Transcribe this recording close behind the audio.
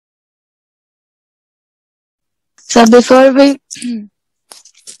So before we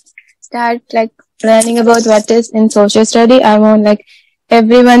start like learning about what is in social study, I want like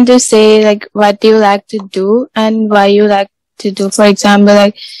everyone to say like what you like to do and why you like to do. For example,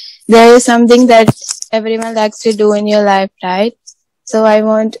 like there is something that everyone likes to do in your life, right? So I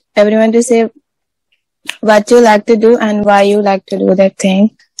want everyone to say what you like to do and why you like to do that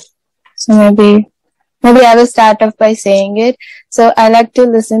thing. So maybe I will start off by saying it. So I like to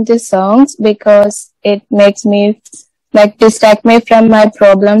listen to songs because it makes me like distract me from my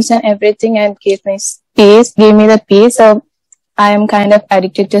problems and everything and give me the peace. So I am kind of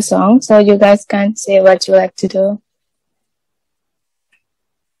addicted to songs. So you guys can say what you like to do.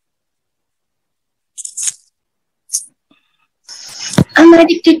 I'm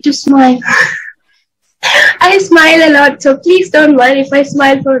addicted to smile. I smile a lot, so please don't worry if I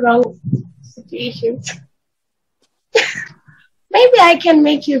smile for wrong situations. Maybe I can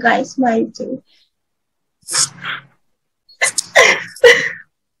make you guys smile too.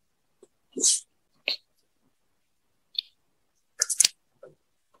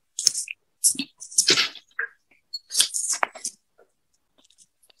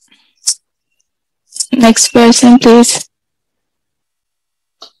 Next person, please.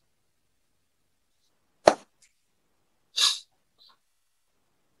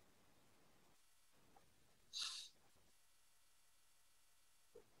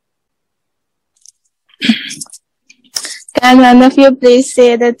 Can one of you please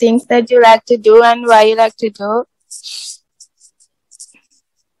say the things that you like to do and why you like to do?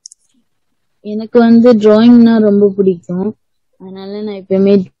 எனக்கு வந்து டிராயிங்னா ரொம்ப பிடிக்கும். அதனால நான்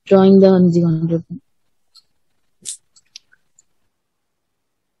எப்பவுமே drawing தான் வரைஞ்சு கொண்டிருப்பேன்.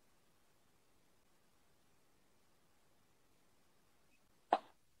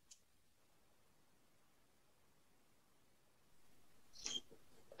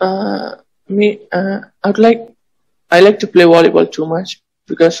 I like to play volleyball too much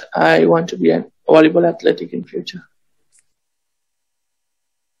because I want to be a volleyball athletic in future.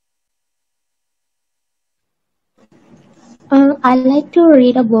 I like to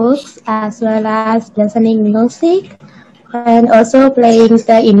read books as well as listening music and also playing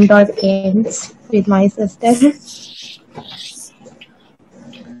the indoor games with my sister.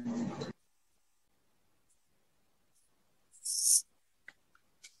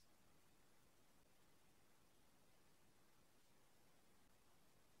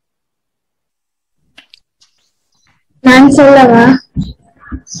 நான் சொல்லவா?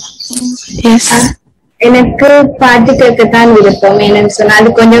 Yes. எனக்கு பாட்டு கேட்கத்தான் விருப்பம். என்னன்னு சொன்னா அது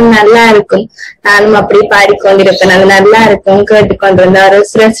கொஞ்சம் நல்லா இருக்கும். நானும் அப்படி பாடிக்கொண்டிருப்பேன். அது நல்லா இருக்கும். கேட்டுக்கொண்டிருந்தா ஒரு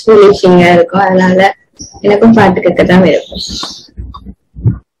ஸ்ட்ரெஸ் ரிலீஃபிங்கா இருக்கும். அதனால எனக்கும் பாட்டு கேட்கத்தான் விருப்பம்.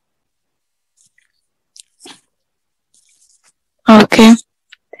 Okay.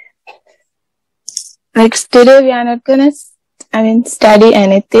 Like today we are not gonna study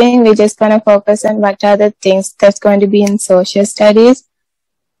anything. We're just gonna focus on what are the things that's going to be in social studies.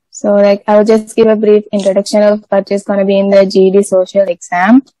 So like I will just give a brief introduction of what is going to be in the GED-Social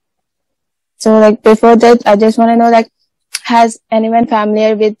exam. So like before that, I just want to know like, has anyone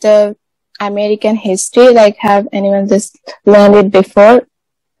familiar with the American history? Like have anyone just learned it before?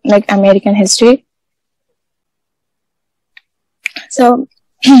 Like American history? So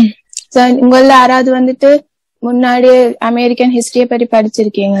உங்கள யாராவது வந்துட்டு முன்னாடி American ஹிஸ்டரிய பத்தி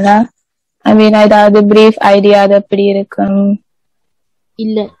படிச்சிருக்கீங்களா? ஐ மீன் ஏதாவது brief idea அது எப்படி இருக்கும்?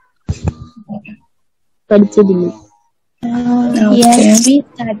 இல்ல, படிச்சதில்லை.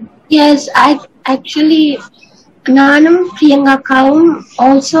 Yes, I actually நானும் பிரியங்காவும்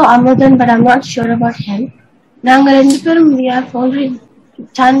also Amudan, but I'm not sure about him. நாங்க ரெண்டு பேரும் we have already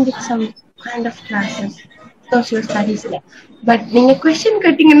done with some kind of classes social studies. But நீங்க கொஸ்டின்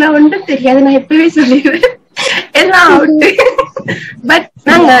கேட்டீங்கன்னா ஒன்றும் தெரியாது, நான் எப்பவே சொல்லிடுவேன் எல்லாம் அவுட். பட்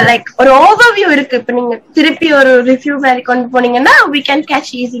நாங்க லைக் ஒரு ஓவர்வியூ இருக்கு. இப்ப நீங்க திருப்பி ஒரு ரிவ்யூ மாதிரி கொண்டு போனீங்கன்னா we can catch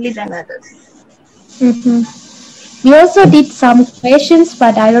easily than others. We also did some questions,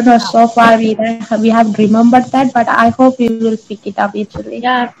 but I don't know so far we have remembered that, but I hope we will pick it up easily.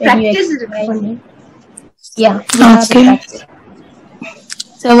 Yeah, practice is important. Yeah, okay.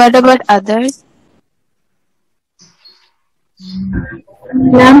 So what about others?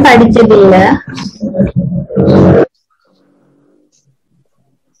 நான் படிச்சதில்ல.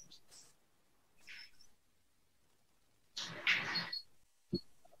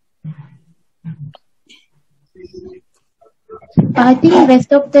 I think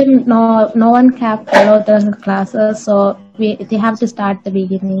rest of them no one can follow the classes, so they have to start the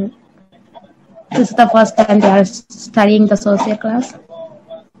beginning. This is the first time they are studying the social class.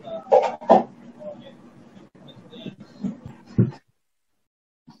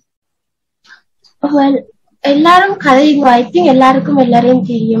 Well, எல்லாரும் கதைங்க. I think எல்லாருக்கும் எல்லாரையும்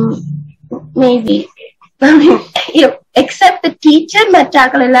தெரியும். Maybe except the teacher,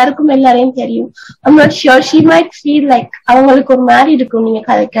 மற்றாக்கள் எல்லாருக்கும் எல்லாரையும் தெரியும். I'm not sure. She might feel like அவங்களுக்கு ஒரு மாதிரி இருக்கும் நீங்க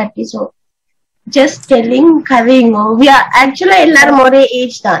கதை காட்டி. So just telling கதைங்க. ஆக்சுவலா எல்லாரும் ஒரே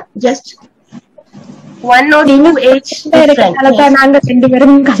ஏஜ் தான். Just 1 or 2 age difference. நாங்க 2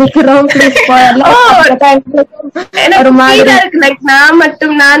 பேரும் கதைக்கிறோம். ஒரு மாதிரி இருக்கு. லைக்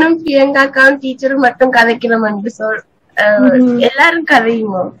நானும் பிரியங்காக்காவும் டீச்சரும் மட்டும் கதைக்கிறோம். ஸோ எல்லாரும்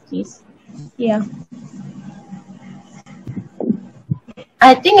கதையுமோ please.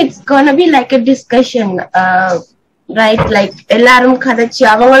 I think it's gonna be like a discussion, right? Like எல்லாரும் கதைச்சு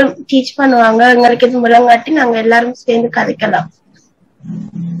அவங்க டீச் பண்ணுவாங்க, எங்களுக்கு இது முழங்காட்டி நாங்க எல்லாரும் சேர்ந்து கதைக்கலாம்.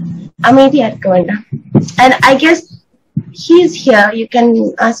 அமைதியா இருக்க வேண்டாம். And I guess he's here. You can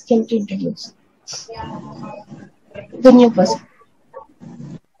ask him to introduce the new person.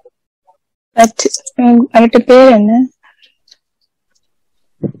 But அவர்ட்ட பேர் என்ன?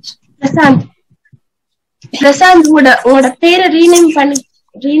 பிரசாந்த் உங்களோட பேரை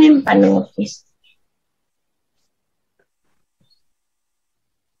ரீநேம் பண்ணுங்க please.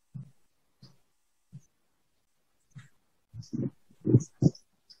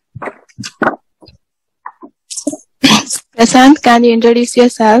 Prasant, can you introduce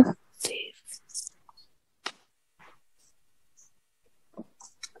yourself?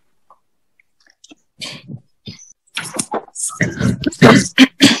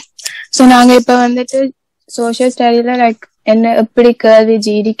 So நாங்க இப்ப வந்துட்டு சோசியல் ஸ்டடியில லைக் என்ன எப்படி கேள்வி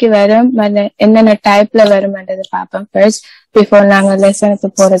ஜிடிக்கு வரும், என்னென்ன டைப்ல வரும்ன்றதை பார்ப்போம் ஃபர்ஸ்ட், பிஃபோர் நாங்க லெசனுக்கு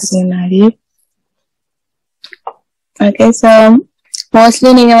போறதுக்கு முன்னாடி. ஓகே, ஸோ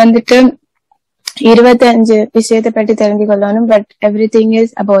மோஸ்ட்லி நீங்க வந்துட்டு 25 விஷயத்தை பற்றி தெரிந்து கொள்ளணும். But every thing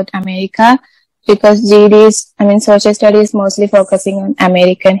is about America, because GED social study is mostly focusing on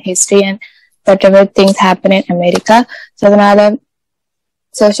American history and whatever things happen in America. So அதனால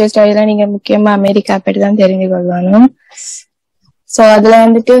சோசியல் ஸ்டடியில நீங்க முக்கியமா அமெரிக்கா பற்றி தான் தெரிந்து கொள்ளணும். சோ அதுல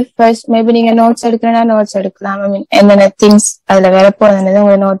வந்துட்டு ஃபர்ஸ்ட் மேபி நீங்க நோட்ஸ் எடுக்கணும்னா நோட்ஸ் எடுக்கலாம். என்னென்ன திங்ஸ் அதுல வரப்போறது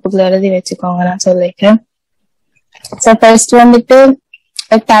உங்க நோட் புக்ல எழுதி வச்சுக்கோங்க, நான் சொல்லிக்கிறேன். சோ ஃபர்ஸ்ட் வந்துட்டு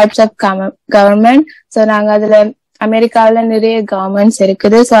டைப்ஸ் ஆஃப் கவர்மெண்ட். சோ நாங்க அதுல அமெரிக்காவில நிறைய கவர்மெண்ட்ஸ்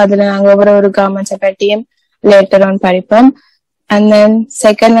இருக்குது. சோ அதுல நாங்க ஒவ்வொரு கவர்மெண்ட்ஸை பற்றியும் லேட்டர் ஆன் படிப்போம். அண்ட் தென்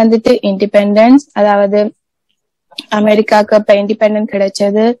செகண்ட் வந்துட்டு இண்டிபெண்டன்ஸ், அதாவது அமெரிக்காவுக்கு இப்ப இண்டிபெண்டன்ஸ்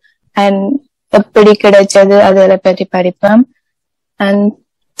கிடைச்சது அண்ட் எப்படி கிடைச்சது அதை பற்றி படிப்போம். அண்ட்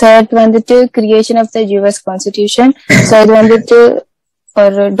தேர்ட் வந்துட்டு creation of the US constitution. So இது வந்துட்டு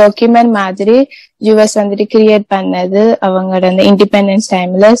ஒரு டாக்குமெண்ட் மாதிரி US வந்துட்டு கிரியேட் பண்ணது அவங்களோட அந்த இண்டிபெண்டன்ஸ்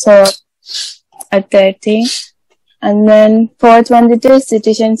டைம்ல. So third thing. And then fourth வந்துட்டு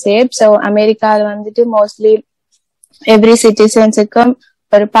சிட்டிசன்ஷிப். ஸோ அமெரிக்காவில் வந்துட்டு மோஸ்ட்லி எவ்ரி சிட்டிசன்ஸுக்கும்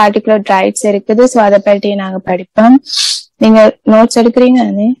ஒரு பார்ட்டிகுலர் ரைட்ஸ் இருக்குது. ஸோ அதை பற்றி நாங்க படிப்போம். நீங்க நோட்ஸ் எடுக்கிறீங்க?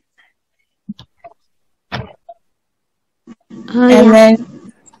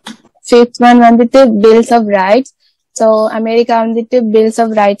 ஃபிஃப்த் ஒன் வந்துட்டு bills of rights. So America வந்துட்டு பில்ஸ்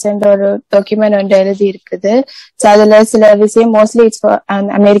ஆஃப் ரைட்ஸ் என்ற ஒரு டாக்குமெண்ட் ஒன்று எழுதி இருக்குது. ஸோ அதுல சில விஷயம் மோஸ்ட்லி இட்ஸ்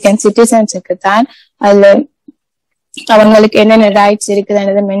அமெரிக்கன் சிட்டிசன்ஸுக்கு தான். அதுல அவங்களுக்கு என்னென்ன ரைட்ஸ்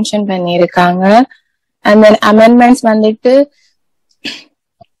இருக்குதுன்றதை மென்ஷன் பண்ணியிருக்காங்க. அண்ட் தென் அமெண்ட்மெண்ட்ஸ் வந்துட்டு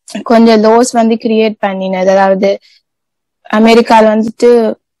கொஞ்சம் லோஸ் வந்து கிரியேட் பண்ணினது. அதாவது அமெரிக்கால வந்துட்டு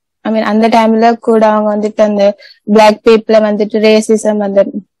அந்த டைம்ல கூட அவங்க வந்துட்டு அந்த பிளாக் பீப்புள வந்துட்டு ரேசிசம் அந்த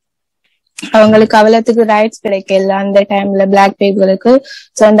அவங்களுக்கு அவ்வளவுக்கு ரைட்ஸ் கிடைக்கல அந்த டைம்ல பிளாக் பீப்புளுக்கு.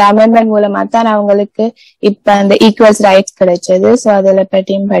 சோ அந்த அமெண்ட்மெண்ட் மூலமா தான் அவங்களுக்கு இப்ப அந்த ஈக்குவல்ஸ் ரைட்ஸ் கிடைச்சது. சோ அதுல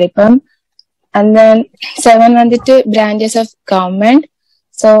பற்றியும் படிப்போம். அண்ட் தென் 7 வந்துட்டு பிரான்ச்சஸ் ஆஃப் கவர்மெண்ட்.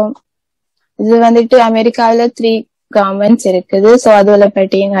 சோ இது வந்துட்டு அமெரிக்காவில 3 கவர்மெண்ட்ஸ் இருக்குது. சோ அதுல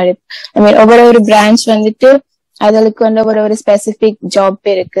பற்றியும் ஒவ்வொரு பிரான்ச் வந்துட்டு அதுக்கு வந்து ஒரு ஸ்பெசிபிக்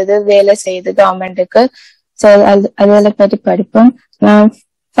ஜாப் இருக்குது, வேலை செய்யுது கவர்மெண்ட்டுக்கு. சோ அதுல பற்றி படிப்போம். நான்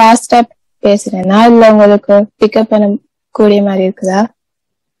ஃபாஸ்டா பேசுறேன்னா இல்ல உங்களுக்கு பிக்கப் பண்ண கூடிய மாதிரி இருக்குதா?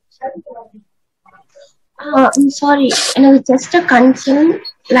 சாரி, எனக்கு just a concern.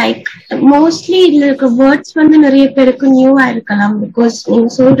 Like mostly இதுல இருக்க வேர்ட்ஸ் வந்து நிறைய பேருக்கு நியூவா இருக்கலாம். பிகாஸ் நீங்க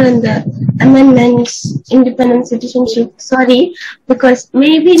சொல்ற இந்த amendments, independence, citizenship, sorry, because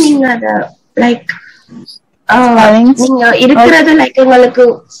maybe நீங்க அத லைக் நீங்க இருக்கிறத லைக் உங்களுக்கு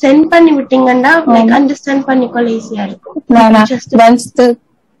சென்ட் பண்ணி விட்டீங்கன்னா லைக் அண்டர்ஸ்டாண்ட் பண்ணிக்கொள்ள ஈஸியா இருக்கும்.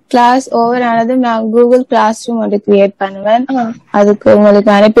 கிளாஸ் ஓவர் ஆனது நான் கூகுள் கிளாஸ் ரூம் வந்து கிரியேட் பண்ணுவேன். அதுக்கு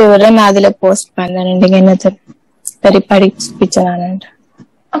உங்களுக்கு அனுப்பி விடுறேன். நான் அதுல போஸ்ட் பண்றேன். நீங்க என்ன சரி படிச்சு நான்.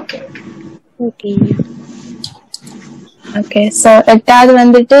 Okay okay. சோ எட்டாவது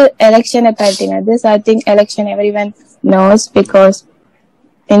வந்துட்டு எலெக்ஷனை பற்றினது. So I think election everyone nose because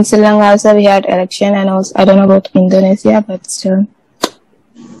in Sri Lanka also we had election, and also I don't know about Indonesia, but still.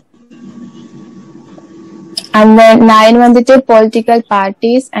 And then 9 வந்துட்டு political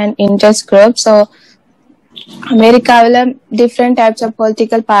parties and interest groups. So அமெரிக்காவில different types of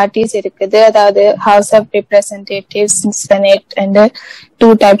political parties இருக்குது. அதாவது House of Representatives, Senate, and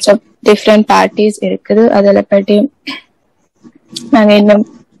 2 types of different parties இருக்குது. அதில் பற்றி நாங்க இன்னும்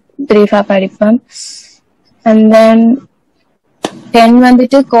பிரீஃபா படிப்போம். And then 10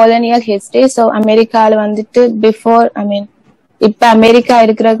 வந்துட்டு colonial history. So அமெரிக்கால வந்துட்டு before, இப்ப அமெரிக்கா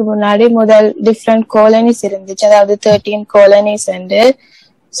இருக்கிறதுக்கு முன்னாடி முதல் டிஃப்ரெண்ட் காலனிஸ் இருந்துச்சு, அதாவது 13 காலனிஸ் உண்டு.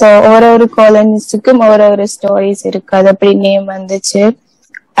 ஸோ ஒரு காலனிஸுக்கும் ஒரு ஸ்டோரிஸ் இருக்கு, அது அப்படி நேம் வந்துச்சு.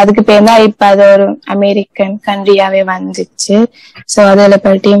 அதுக்கு பேர் தான் இப்ப அது ஒரு அமெரிக்கன் கண்ட்ரியாவே வந்துச்சு. ஸோ அதுல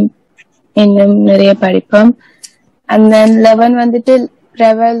பற்றி இன்னும் நிறைய படிப்போம். அண்ட் தென் 11 வந்துட்டு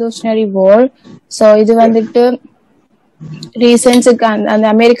ரெவல்யூஷனரி வார். ஸோ இது வந்துட்டு ரீசன்ஸுக்கு அந்த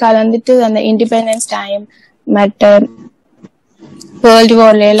அமெரிக்கால வந்துட்டு அந்த இண்டிபெண்டன்ஸ் டைம் மற்ற வேர்ல்டு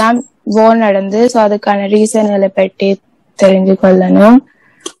வார்ல எல்லாம் வார் நடந்து, ஸோ அதுக்கான ரீசன்களை பற்றி தெரிஞ்சு கொள்ளணும்.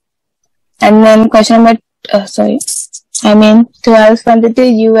 அண்ட் தென் கொஸ்டின் நம்பர் 12 வந்துட்டு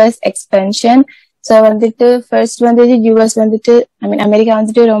யூஎஸ் எக்ஸ்பென்ஷன். ஸோ வந்துட்டு ஃபர்ஸ்ட் வந்துட்டு யூஎஸ் வந்துட்டு அமெரிக்கா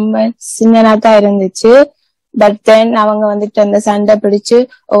வந்துட்டு ரொம்ப சின்னதா தான் இருந்துச்சு. பட் தென் அவங்க வந்துட்டு அந்த சண்டை பிடிச்சு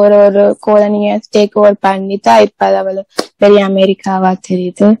ஒரு கோலனிய டேக் ஓவர் பண்ணி தான் இப்ப அது அவளு பெரிய அமெரிக்காவா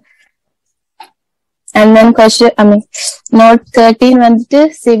தெரியுது. And then note 13 வந்துட்டு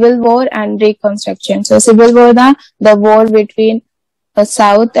civil war and reconstruction. So civil war தான் the war between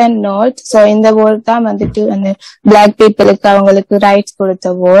south and north. So இந்த war தான் வந்துட்டு அந்த black peopleக்கு அவங்களுக்கு ரைட்ஸ்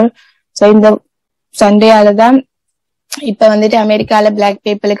கொடுத்த war. So இந்த சண்டையால தான் இப்ப வந்துட்டு அமெரிக்கால black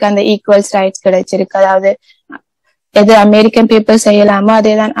peopleக்கு அந்த ஈக்குவல்ஸ் ரைட்ஸ் கிடைச்சிருக்கு. அதாவது எது அமெரிக்கன் பீப்புள் செய்யலாமோ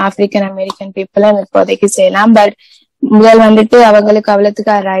அதே தான் ஆப்பிரிக்கன் அமெரிக்கன் பீப்புளும் இப்போதைக்கு செய்யலாம். பட் முதல் வந்துட்டு அவங்களுக்கு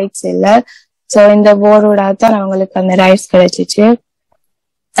அவ்வளவுக்கு ரைட்ஸ் இல்லை. சோ இந்த வாரோட தான் அவங்களுக்கு அந்த ரைட்ஸ் கிடைச்சிச்சு.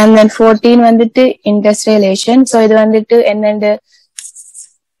 அண்ட் தென் 14 வந்துட்டு இண்டஸ்ட்ரியலேஷன். சோ இது வந்துட்டு என்னென்ன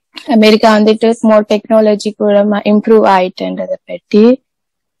அமெரிக்கா வந்துட்டு மோர் டெக்னாலஜி கூட இம்ப்ரூவ் ஆயிட்டுன்றத பற்றி.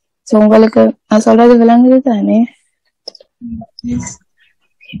 சோ உங்களுக்கு நான் சொல்றது விளங்குது தானே?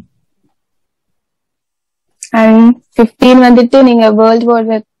 அண்ட் 15 வந்துட்டு நீங்க வேர்ல்ட்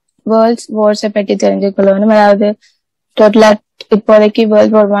வார்ஸை பற்றி தெரிஞ்சுக்கொள்ளணும். அதாவது டோட்டலா இப்போதைக்கு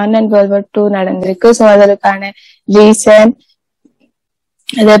world war 1 and world war 2 நடந்திருக்கு. சோ அதற்கான ரீசன்,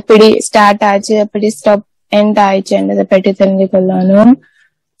 அது எப்படி ஸ்டார்ட் ஆச்சு, எப்படி ஸ்டாப் எண்ட் ஆயிடுச்சுன்றதை பற்றி தெரிஞ்சு கொள்ளணும்.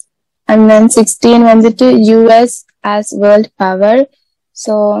 அண்ட் தென் 16 வந்துட்டு US as world power.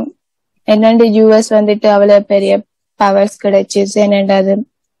 So என்னண்டு யூஎஸ் வந்துட்டு அவ்வளவு பெரிய பவர்ஸ் கிடைச்சிச்சு, என்னண்டு அது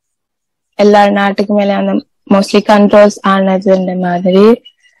எல்லா நாட்டுக்கு மேல அந்த மோஸ்ட்லி கண்ட்ரோல்ஸ் ஆனதுன்ற மாதிரி.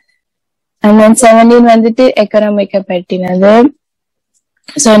 And then 17 வந்துட்டு எக்கனாமிக்க பற்றினது.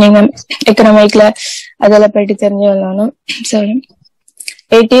 சோ நீங்க எக்கனாமிக்ல அதெல்லாம் பற்றி தெரிஞ்சு கொள்ளணும். சாரி.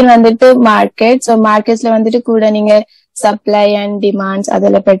 18 வந்துட்டு மார்க்கெட். சோ மார்க்கெட்ஸ்ல வந்துட்டு கூட நீங்க சப்ளை அண்ட் டிமாண்ட்ஸ்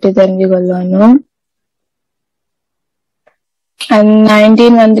அதெல்லாம் பற்றி தெரிஞ்சு கொள்ளணும். அண்ட்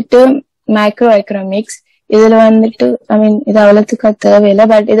 19 வந்துட்டு மைக்ரோ எக்கனாமிக்ஸ். இதுல வந்துட்டு இது அவ்வளவுக்கு தேவையில்லை.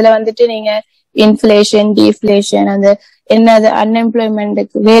 பட் இதுல வந்துட்டு நீங்க இன்ஃபிளேஷன், டீஃபிளேஷன், அந்த என்னது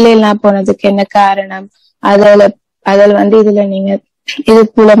அன்எம்ப்ளாய்மெண்ட்டுக்கு வேலையெல்லாம் போனதுக்கு என்ன காரணம், அதில் வந்து இதுல நீங்க இது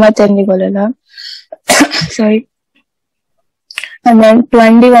மூலமா தெரிஞ்சு கொள்ளலாம். சாரி. And then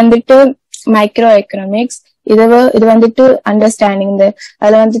 20 வந்துட்டு மைக்ரோ எக்கனாமிக்ஸ். இது வந்துட்டு அண்டர்ஸ்டாண்டிங்.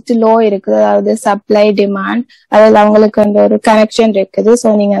 அதுல வந்துட்டு லோ இருக்குது, அதாவது சப்ளை டிமாண்ட், அதுல அவங்களுக்கு அந்த ஒரு கனெக்ஷன் இருக்குது. சோ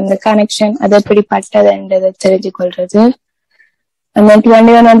நீங்க அந்த கனெக்ஷன் அது எப்படி பட்டதுன்றதை தெரிஞ்சு கொள்றது. And then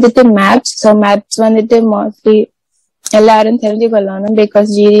 21 வந்துட்டு மேப்ஸ். சோ மேப்ஸ் வந்துட்டு மோஸ்ட்லி எல்லாரும் தெரிஞ்சு கொள்ளணும். பிகாஸ்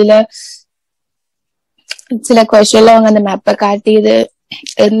ஜிடில சில கொஸ்டின்ல அவங்க அந்த மேப்பை காட்டி இது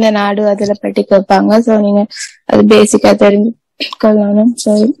எந்த நாடு அதுல பற்றி கேட்பாங்க. சோ நீங்க அது பேசிக்கா தெரிஞ்சு கொள்ளணும்.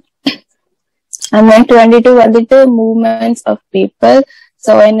 சரி. And then 22 வந்துட்டு மூவ்மெண்ட்ஸ் ஆஃப் பீப்புள்.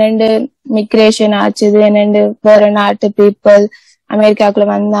 சோ என்னண்டு மிக்ரேஷன் ஆச்சுது, என்னண்டு வேற நாட்டு பீப்புள் அமெரிக்காக்குள்ள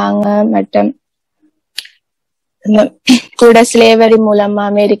வந்தாங்க, மற்றும் கூட ஸ்லேவரி மூலமா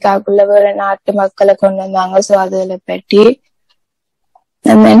அமெரிக்காக்குள்ள வேற நாட்டு மக்களை கொண்டு வந்தாங்க. சோ அதுல பற்றி.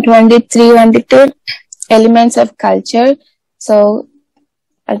 And then 23 வந்துட்டு elements of culture. So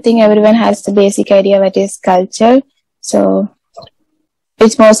I think everyone has the basic idea what is culture. So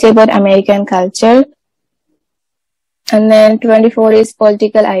it's mostly about American culture. And then 24 is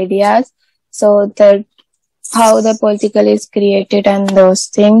political ideas. So how the political is created and those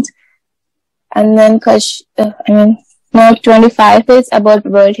things. And then note 25 is about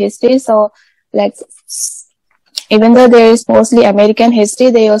world history. So like even though there is mostly American history,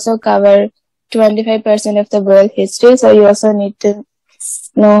 they also cover 25% of the world history. So you also need to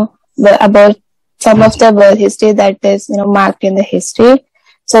know about some of the world history that is marked in the history.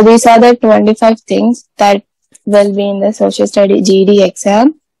 So these are the 25 things that will be in the social study GED exam.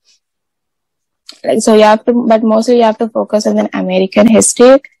 So you have to, but mostly you have to focus on the American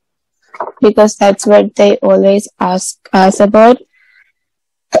history because that's what they always ask us about.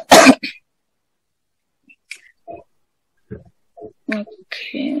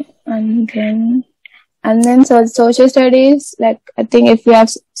 Okay, and then so social studies, like I think if you are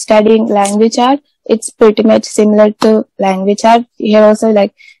studying language art, it's pretty much similar to language art. Here also,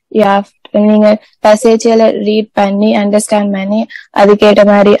 like you have நீங்க பேசேஜ்ல read பண்ணி understand பண்ணி அதுக்கேற்ற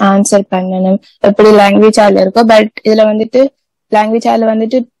மாதிரி answer பண்ணணும். எப்படி language ஆர்ல இருக்கும். But இதுல வந்துட்டு லாங்குவேஜ் ஆர்ல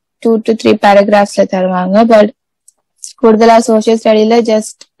வந்துட்டு 2 to 3 பேராகிராஃப்ஸ்ல தருவாங்க. பட் கூடுதலா சோசியல் ஸ்டடியில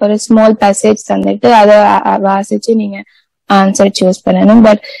ஜஸ்ட் ஒரு ஸ்மால் பேசேஜ் தந்துட்டு அதை வாசிச்சு நீங்க ஆன்சர் சூஸ் பண்ணணும்.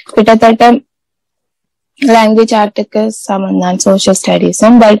 பட் கிட்டத்தட்ட லாங்குவேஜ் ஆர்ட்டுக்கு சமம் தான் சோசியல்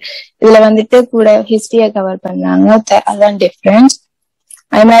ஸ்டடிஸும். பட் இதுல வந்துட்டு கூட ஹிஸ்டரிய கவர் பண்ணாங்க. அதான் டிஃபரன்ஸ்.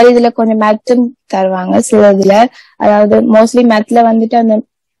 அது மாதிரி இதுல கொஞ்சம் மேத்தும் தருவாங்க சில இதுல. அதாவது மோஸ்ட்லி மேத்ல வந்துட்டு அந்த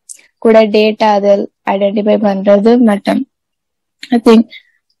கூட டேட்டா அது ஐடென்டிஃபை பண்றது மட்டும். I think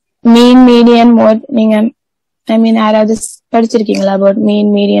mean median mode நீங்க யாராவது படிச்சிருக்கீங்களா about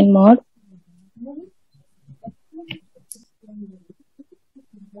mean median mode?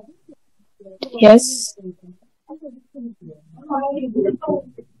 Yes.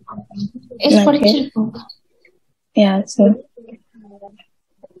 Okay. Yeah,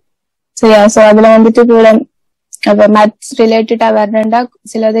 so அதுல வந்துட்டு கூட மேத்ஸ் ரிலேட்டடா வரணும்டா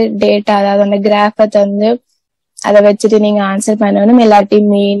சிலது டேட்டா, அதாவது அந்த கிராஃப தந்து அதை வச்சுட்டு நீங்க ஆன்சர் பண்ணணும்.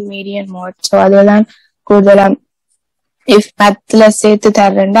 எல்லாத்தையும் மீன் மீடியன் மோட். ஸோ அதெல்லாம் கூடுதலா இஃப் மேத்ல சேர்த்து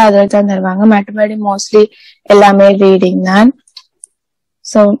தர்றேன்டா அதுல தான் தருவாங்க. மற்றபடி மோஸ்ட்லி எல்லாமே ரீடிங் தான்.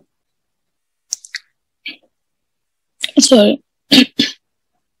 சோ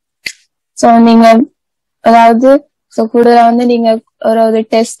நீங்க அதாவது கூடுதலா வந்து நீங்க ஒரு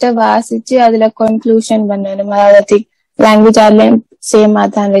டெஸ்ட வாசிச்சு அதுல கன்க்ளூஷன் பண்ணணும். அதாவது லாங்குவேஜ் ஆர்லயும் சேமா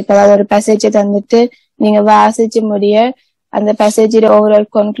தான் இருக்கு. அதாவது ஒரு பேசேஜ் தந்துட்டு நீங்க வாசிச்சு முடிய அந்த பேசேஜ் ஓவரால்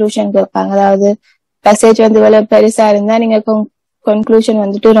கன்க்ளூஷன் கேட்பாங்க. அதாவது பேசேஜ் வந்து இவ்வளவு பெருசா இருந்தா நீங்க கன்க்ளூஷன்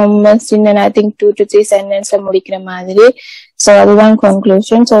வந்துட்டு ரொம்ப சின்ன, ஐ திங்க் 2 to 3 சென்டென்ஸ்ல முடிக்கிற மாதிரி. சோ அதுதான்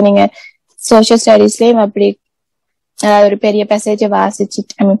கன்க்ளூஷன். சோ நீங்க சோசியல் ஸ்டடீஸ்லயும் அப்படி ஒரு பெரிய பேசேஜ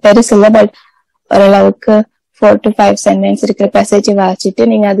வாசிச்சுட்டு, பெருசு இல்ல பட் ஓரளவுக்கு 4 to 5 சென்டென்ஸ் இருக்கிற பேசேஜ் வாசிச்சுட்டு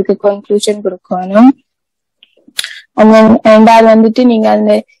நீங்க அதுக்கு கன்க்ளூஷன் கொடுக்கணும். ரெண்டாவது வந்துட்டு நீங்க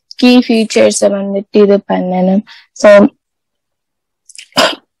அந்த கீ ஃபீச்சர்ஸ வந்துட்டு இது பண்ணணும். சோ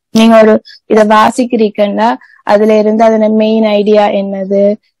நீங்க இத வாசிக்கிறீங்கன்னா அதுல இருந்து அதோட மெயின் ஐடியா என்னது,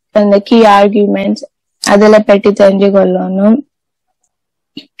 அந்த கீ ஆர்குமெண்ட்ஸ் அதுல பற்றி தெரிஞ்சு கொள்ளணும்.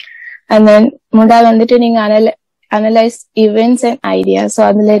 அண்ட் தென் மூணாவது வந்துட்டு நீங்க analyse events and idea. So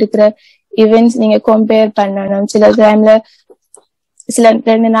அதுல இருக்கிற இவெண்ட்ஸ் நீங்க கம்பேர் பண்ணணும். சில டைம்ல சில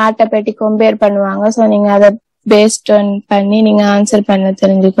 2 நாட்டை பற்றி கம்பேர் பண்ணுவாங்க. சோ நீங்க அதை பேஸ்ட் பண்ணி நீங்க ஆன்சர் பண்ண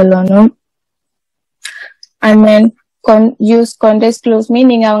தெரிஞ்சு கொள்ளணும். And then use context clues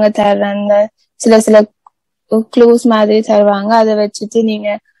நீங்க அவங்க தர்ற அந்த சில க்ளூஸ் மாதிரி தருவாங்க. அதை வச்சுட்டு நீங்க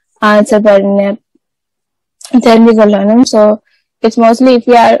ஆன்சர் பண்ண தெரிஞ்சு கொள்ளணும். So it's mostly if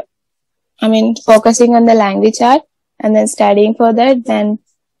you are focusing on the language art and then studying for that, then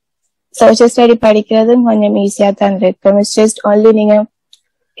social study படிக்கிறது கொஞ்சம் ஈஸியா தான் இருக்கும். It's just only நீங்க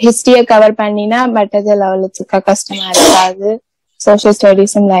ஹிஸ்டரிய கவர் பண்ணினா மற்றது லெவலுக்கு கஷ்டமா இருக்காது. social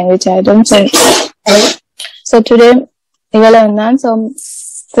studies and language arts. So today இவ்வளவு தான். So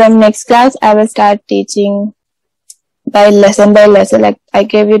from next class I will start teaching by lesson. Like I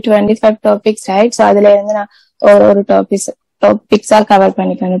gave you 25 topics, right? So அதுல இருந்து நான் ஒரு டாபிக்ஸா கவர்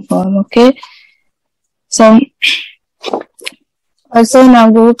பண்ணிக்கணும் போறோம். ஓகே. ஸோ ஆல்சோ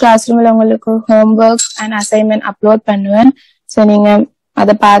நான் கூகுள் கிளாஸ் ரூம்ல உங்களுக்கு ஹோம்ஒர்க் அண்ட் அசைன்மெண்ட் அப்லோட் பண்ணுவேன். ஸோ நீங்க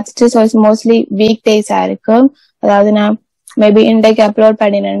அதை பார்த்துட்டு, ஸோ மோஸ்ட்லி வீக் டேஸா இருக்கும். அதாவது நான் மேபி இன்றைக்கு அப்லோட்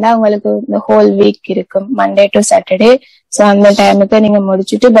பண்ணினேன்னா உங்களுக்கு இந்த ஹோல் வீக் இருக்கும், மண்டே டு சாட்டர்டே. ஸோ அந்த டைமுக்கு நீங்க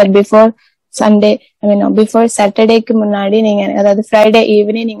முடிச்சுட்டு, பட் பிஃபோர் சண்டே பிஃபோர் சாட்டர்டேக்கு முன்னாடி நீங்க, அதாவது ஃப்ரைடே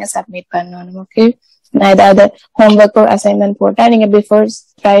ஈவினிங் நீங்க சப்மிட் பண்ணணும். ஓகே. நான் ஏதாவது ஹோம்ஒர்க் அசைன்மெண்ட் போட்டா நீங்க பிஃபோர்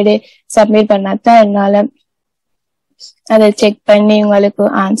ஃப்ரைடே சப்மிட் பண்ணாதான் என்னால அதை செக் பண்ணி உங்களுக்கு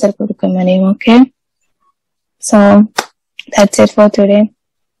ஆன்சர் கொடுக்க முடியும். Okay. So that's it for today.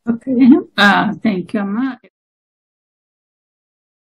 Okay. Thank you, Amma.